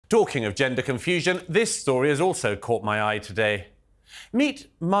Talking of gender confusion, this story has also caught my eye today. Meet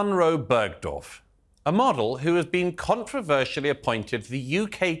Monroe Bergdorf, a model who has been controversially appointed the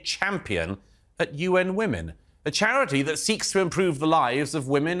UK champion at UN Women, a charity that seeks to improve the lives of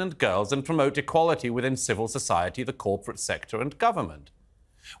women and girls and promote equality within civil society, the corporate sector and government.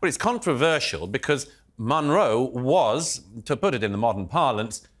 Well, it's controversial because Monroe was, to put it in the modern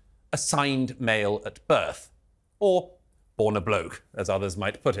parlance, assigned male at birth, or born a bloke, as others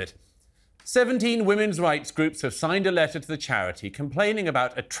might put it. 17 women's rights groups have signed a letter to the charity complaining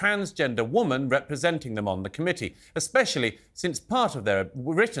about a transgender woman representing them on the committee, especially since part of their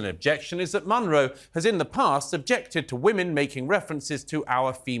written objection is that Monroe has in the past objected to women making references to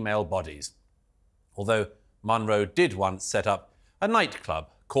our female bodies. Although Monroe did once set up a nightclub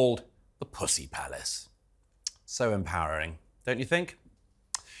called the Pussy Palace. So empowering, don't you think?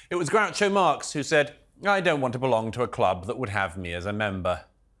 It was Groucho Marx who said, "I don't want to belong to a club that would have me as a member."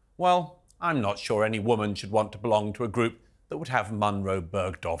 Well, I'm not sure any woman should want to belong to a group that would have Monroe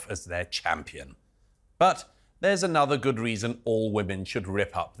Bergdorf as their champion. But there's another good reason all women should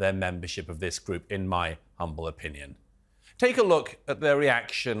rip up their membership of this group, in my humble opinion. Take a look at their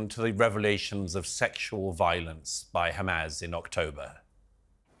reaction to the revelations of sexual violence by Hamas in October.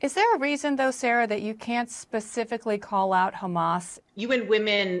 Is there a reason, though, Sarah, that you can't specifically call out Hamas? UN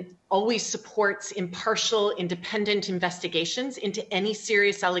Women always supports impartial, independent investigations into any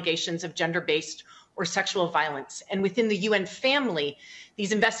serious allegations of gender-based or sexual violence. And within the UN family,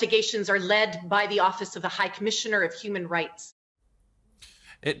 these investigations are led by the Office of the High Commissioner of Human Rights.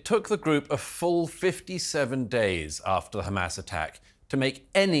 It took the group a full 57 days after the Hamas attack to make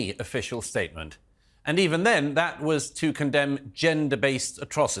any official statement. And even then, that was to condemn gender-based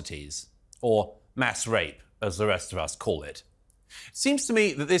atrocities, or mass rape, as the rest of us call it. It seems to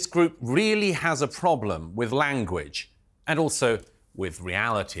me that this group really has a problem with language and also with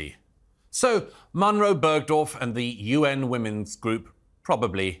reality. So Monroe Bergdorf and the UN Women's Group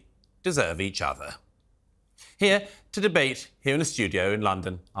probably deserve each other. Here to debate, here in the studio in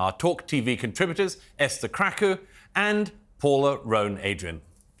London, are Talk TV contributors Esther Krakow and Paula Roan-Adrian.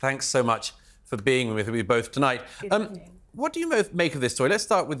 Thanks so much for being with me both tonight. What do you both make of this story? Let's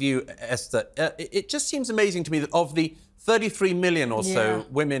start with you, Esther. It just seems amazing to me that of the 33 million or so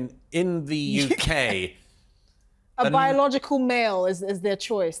women in the UK... a biological male is their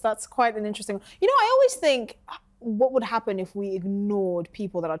choice. That's quite an interesting... You know, I always think, what would happen if we ignored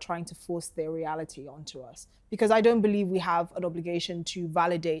people that are trying to force their reality onto us? Because I don't believe we have an obligation to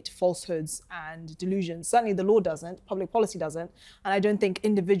validate falsehoods and delusions. Certainly the law doesn't, public policy doesn't, and I don't think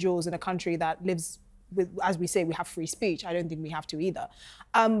individuals in a country that lives with, as we say, we have free speech, I don't think we have to either.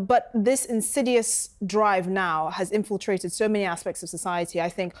 But this insidious drive now has infiltrated so many aspects of society. I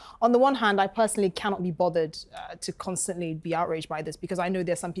think, on the one hand, I personally cannot be bothered to constantly be outraged by this, because I know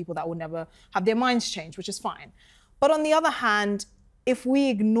there's some people that will never have their minds changed, which is fine. But on the other hand, if we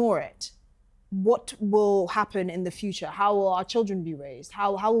ignore it, what will happen in the future? How will our children be raised?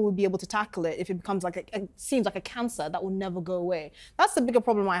 How will we be able to tackle it if it becomes like it seems like a cancer that will never go away? That's the bigger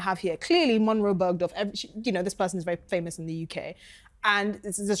problem I have here. Clearly, Monroe Bergdorf, you know, this person is very famous in the UK, and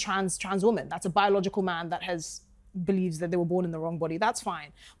this is a trans woman. That's a biological man that believes that they were born in the wrong body. That's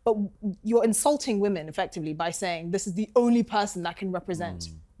fine. But you're insulting women effectively by saying this is the only person that can represent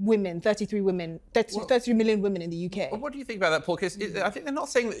women, 33 million women in the UK. Well, what do you think about that, Paul? Because I think they're not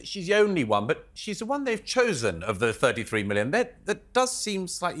saying that she's the only one, but she's the one they've chosen of the 33 million. That does seem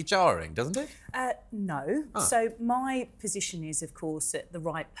slightly jarring, doesn't it? No. So my position is, of course, that the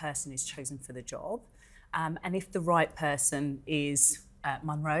right person is chosen for the job. And if the right person is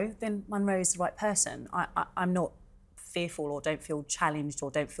Monroe, then Monroe is the right person. I'm not fearful or don't feel challenged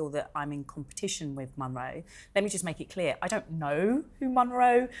or don't feel that I'm in competition with Monroe. Let me just make it clear, I don't know who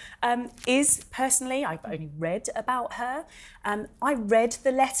Monroe is personally. I've only read about her. I read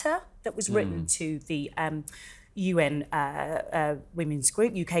the letter that was written to the UN Women's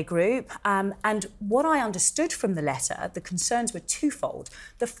Group, UK group, and what I understood from the letter, the concerns were twofold.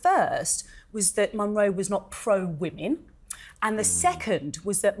 The first was that Monroe was not pro-women, and the second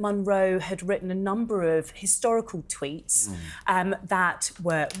was that Monroe had written a number of historical tweets that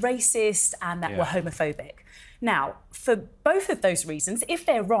were racist and that were homophobic. Now, for both of those reasons, if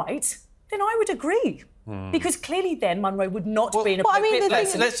they're right, then I would agree. Because clearly then Monroe would not be an appropriate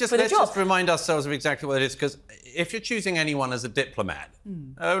person let's just remind ourselves of exactly what it is, because if you're choosing anyone as a diplomat,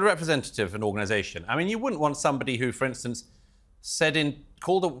 a representative of an organisation, I mean, you wouldn't want somebody who, for instance,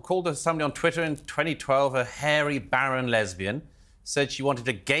 called somebody on Twitter in 2012 a hairy, barren lesbian, said she wanted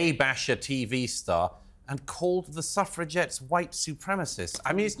to gay bash a TV star, and called the suffragettes white supremacists.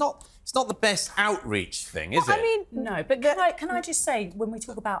 I mean, it's not the best outreach thing, is it? I mean, no, but can I just say, when we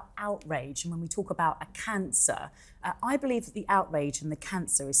talk about outrage and when we talk about a cancer, I believe that the outrage and the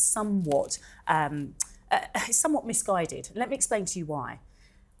cancer is somewhat misguided. Let me explain to you why.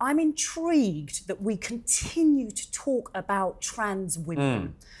 I'm intrigued that we continue to talk about trans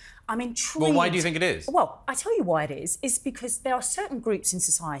women. I'm intrigued. Well, why do you think it is? Well, I tell you why it is. It's because there are certain groups in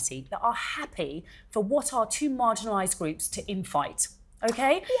society that are happy for what are two marginalised groups to infight.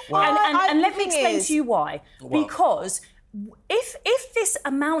 Okay? Well, and let me explain to you why. Well, because if this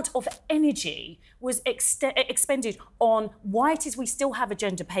amount of energy was expended on why it is we still have a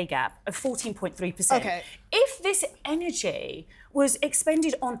gender pay gap of 14.3%, if this energy was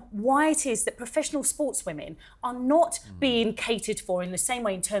expended on why it is that professional sportswomen are not being catered for in the same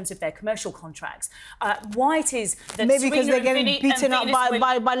way in terms of their commercial contracts, why it is that maybe because they're getting beaten up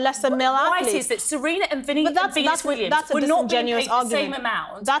by lesser male athletes. Why it is that Serena and Venus Williams were not being paid the same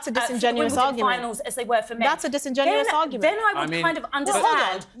amount. That's a disingenuous argument. Finals as they were for men. That's a disingenuous argument. Then I would kind of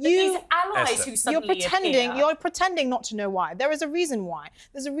understand that these allies who suddenly you're pretending not to know why. There is a reason why.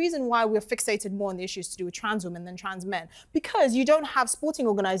 There's a reason why we're fixated more on the issues to do with trans women than trans men. Because you don't have sporting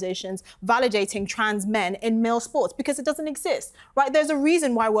organizations validating trans men in male sports, because it doesn't exist, right? There's a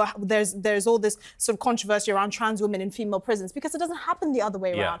reason why there's all this sort of controversy around trans women in female prisons, because it doesn't happen the other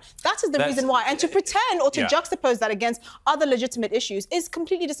way around. That is the reason why. And to pretend or to juxtapose that against other legitimate issues is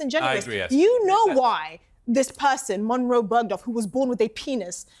completely disingenuous. I agree, yes. You know why this person, Monroe Bergdorf, who was born with a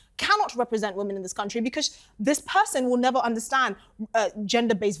penis, cannot represent women in this country, because this person will never understand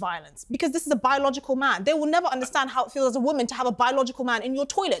gender-based violence, because this is a biological man. They will never understand how it feels as a woman to have a biological man in your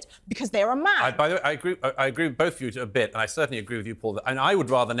toilet, because they're a man. By the way, I agree with both of you a bit, and I certainly agree with you, Paul, and I would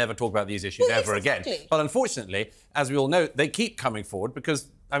rather never talk about these issues ever again. But unfortunately, as we all know, they keep coming forward because,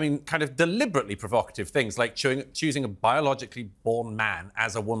 I mean, kind of deliberately provocative things like choosing a biologically born man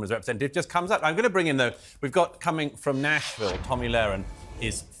as a woman's representative just comes up. I'm going to bring in, though, we've got coming from Nashville, Tomi Lahren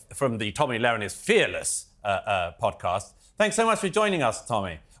is from the Tomi Lahren is Fearless podcast. Thanks so much for joining us,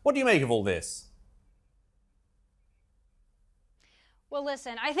 Tomi. What do you make of all this? Well,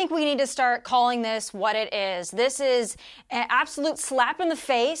 listen, I think we need to start calling this what it is. This is an absolute slap in the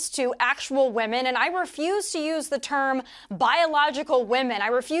face to actual women, and I refuse to use the term biological women. I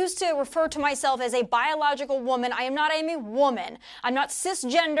refuse to refer to myself as a biological woman. I am not a woman. I'm not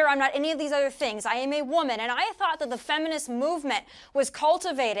cisgender. I'm not any of these other things. I am a woman, and I thought that the feminist movement was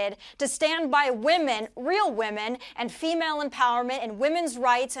cultivated to stand by women, real women, and female empowerment and women's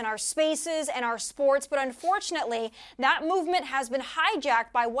rights in our spaces and our sports, but unfortunately, that movement has been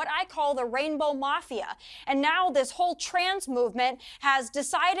hijacked by what I call the rainbow mafia. And now this whole trans movement has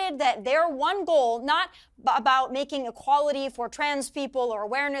decided that their one goal, not about making equality for trans people or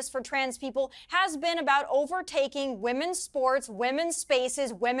awareness for trans people, has been about overtaking women's sports, women's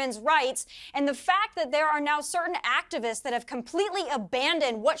spaces, women's rights. And the fact that there are now certain activists that have completely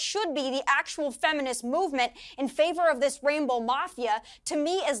abandoned what should be the actual feminist movement in favor of this rainbow mafia, to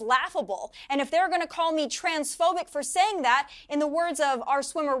me is laughable. And if they're going to call me transphobic for saying that, in the words of our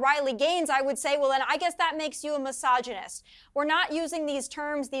swimmer Riley Gaines, I would say, well, then I guess that makes you a misogynist. We're not using these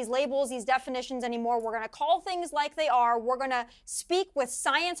terms, these labels, these definitions anymore. We're going to call things like they are. We're going to speak with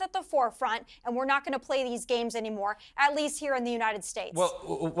science at the forefront, and we're not going to play these games anymore, at least here in the United States.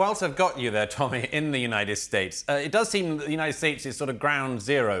 Well, whilst I've got you there, Tomi, in the United States, it does seem that the United States is sort of ground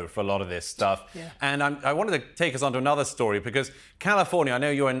zero for a lot of this stuff. Yeah. And I wanted to take us on to another story, because California, I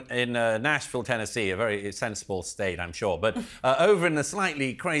know you're in Nashville, Tennessee, a very sensible state, I'm sure, but over in the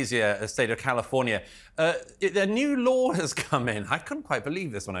slightly crazier state of California, a new law has come in. I couldn't quite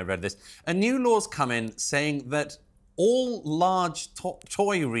believe this when I read this. A new law's come in saying that all large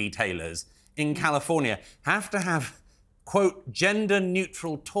toy retailers in California have to have, quote,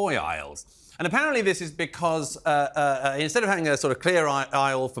 gender-neutral toy aisles. And apparently this is because instead of having a sort of clear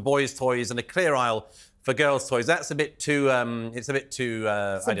aisle for boys' toys and a clear aisle for girls' toys, that's a bit too, it's a bit too,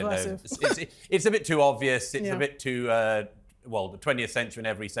 I don't know. It's a bit too obvious. It's a bit too, well, the 20th century and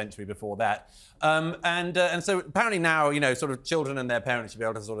every century before that. And so apparently now, you know, sort of children and their parents should be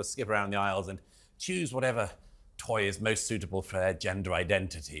able to sort of skip around the aisles and choose whatever toy is most suitable for their gender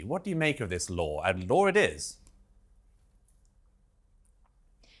identity. What do you make of this law? And law it is.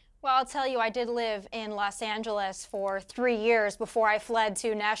 Well, I'll tell you, I did live in Los Angeles for 3 years before I fled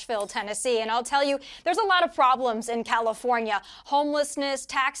to Nashville, Tennessee. And I'll tell you, there's a lot of problems in California. Homelessness,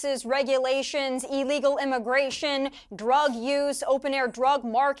 taxes, regulations, illegal immigration, drug use, open-air drug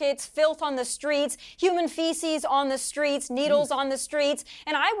markets, filth on the streets, human feces on the streets, needles on the streets.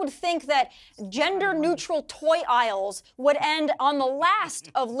 And I would think that gender-neutral toy aisles would end on the last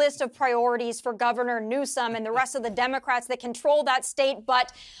of list of priorities for Governor Newsom and the rest of the Democrats that control that state.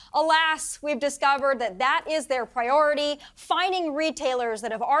 But alas, we've discovered that that is their priority, fining retailers that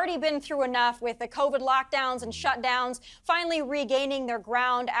have already been through enough with the COVID lockdowns and shutdowns, finally regaining their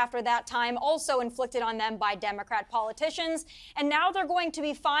ground after that time, also inflicted on them by Democrat politicians. And now they're going to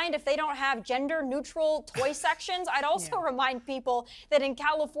be fined if they don't have gender-neutral toy sections. I'd also remind people that in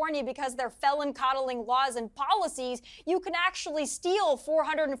California, because they're felon-coddling laws and policies, you can actually steal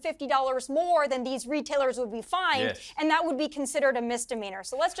 $450 more than these retailers would be fined, and that would be considered a misdemeanor.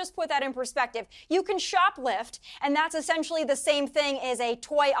 So let's just put that in perspective. You can shoplift, and that's essentially the same thing as a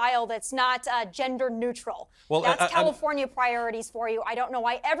toy aisle that's not gender neutral. Well, that's California priorities for you. I don't know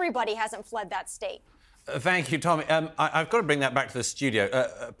why everybody hasn't fled that state. Thank you, Tommy. I've got to bring that back to the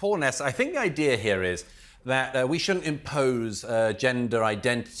studio. Paul Ness, I think the idea here is that we shouldn't impose gender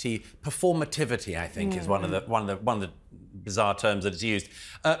identity. Performativity, I think, is one of the bizarre terms that is used.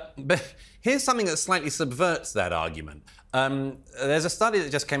 But here's something that slightly subverts that argument. There's a study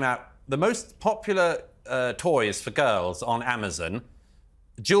that just came out. The most popular toys for girls on Amazon: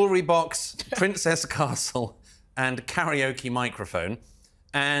 jewellery box, princess castle, and karaoke microphone.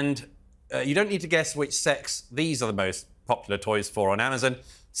 And you don't need to guess which sex these are the most popular toys for on Amazon: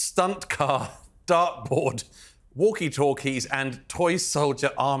 stunt car, dartboard, walkie-talkies, and toy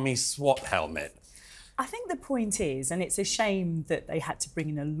soldier army SWAT helmet. I think the point is, and it's a shame that they had to bring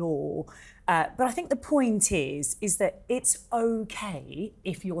in a law, but I think the point is that it's OK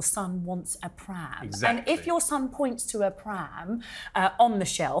if your son wants a pram. Exactly. And if your son points to a pram on the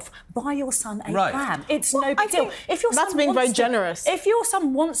shelf, buy your son a pram. It's no big deal. If your that's son being wants very generous. If your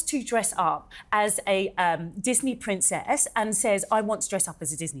son wants to dress up as a Disney princess and says, I want to dress up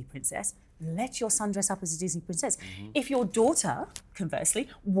as a Disney princess, let your son dress up as a Disney princess. If your daughter, conversely,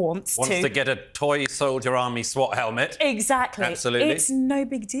 wants to get a toy soldier army SWAT helmet. Exactly. Absolutely. It's no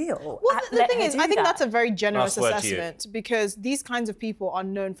big deal. Well, the thing is, I think that's a very generous Last word to you. assessment, because these kinds of people are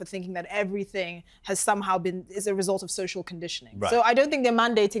known for thinking that everything has somehow is a result of social conditioning. Right. So I don't think they're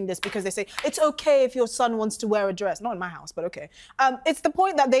mandating this because they say it's okay if your son wants to wear a dress. Not in my house, but okay. It's the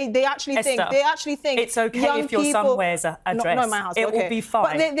point that they actually think it's okay if your son wears a dress. Not in my house. It will be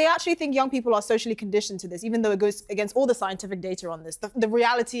fine. But they actually think young people are socially conditioned to this, even though it goes against all the scientific data on this. The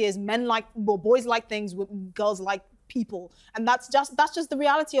reality is boys like things, girls like people, and that's just the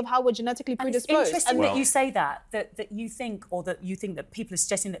reality of how we're genetically predisposed. It's interesting that you say that you think that people are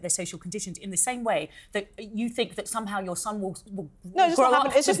suggesting that they're social conditioned in the same way that you think that somehow your son will grow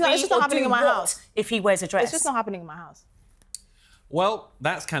up. It's just not happening in my house. If he wears a dress, it's just not happening in my house. Well,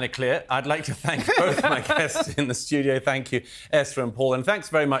 that's kind of clear. I'd like to thank both my guests in the studio. Thank you, Esther and Paul, and thanks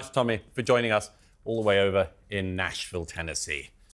very much, Tommy, for joining us all the way over in Nashville, Tennessee.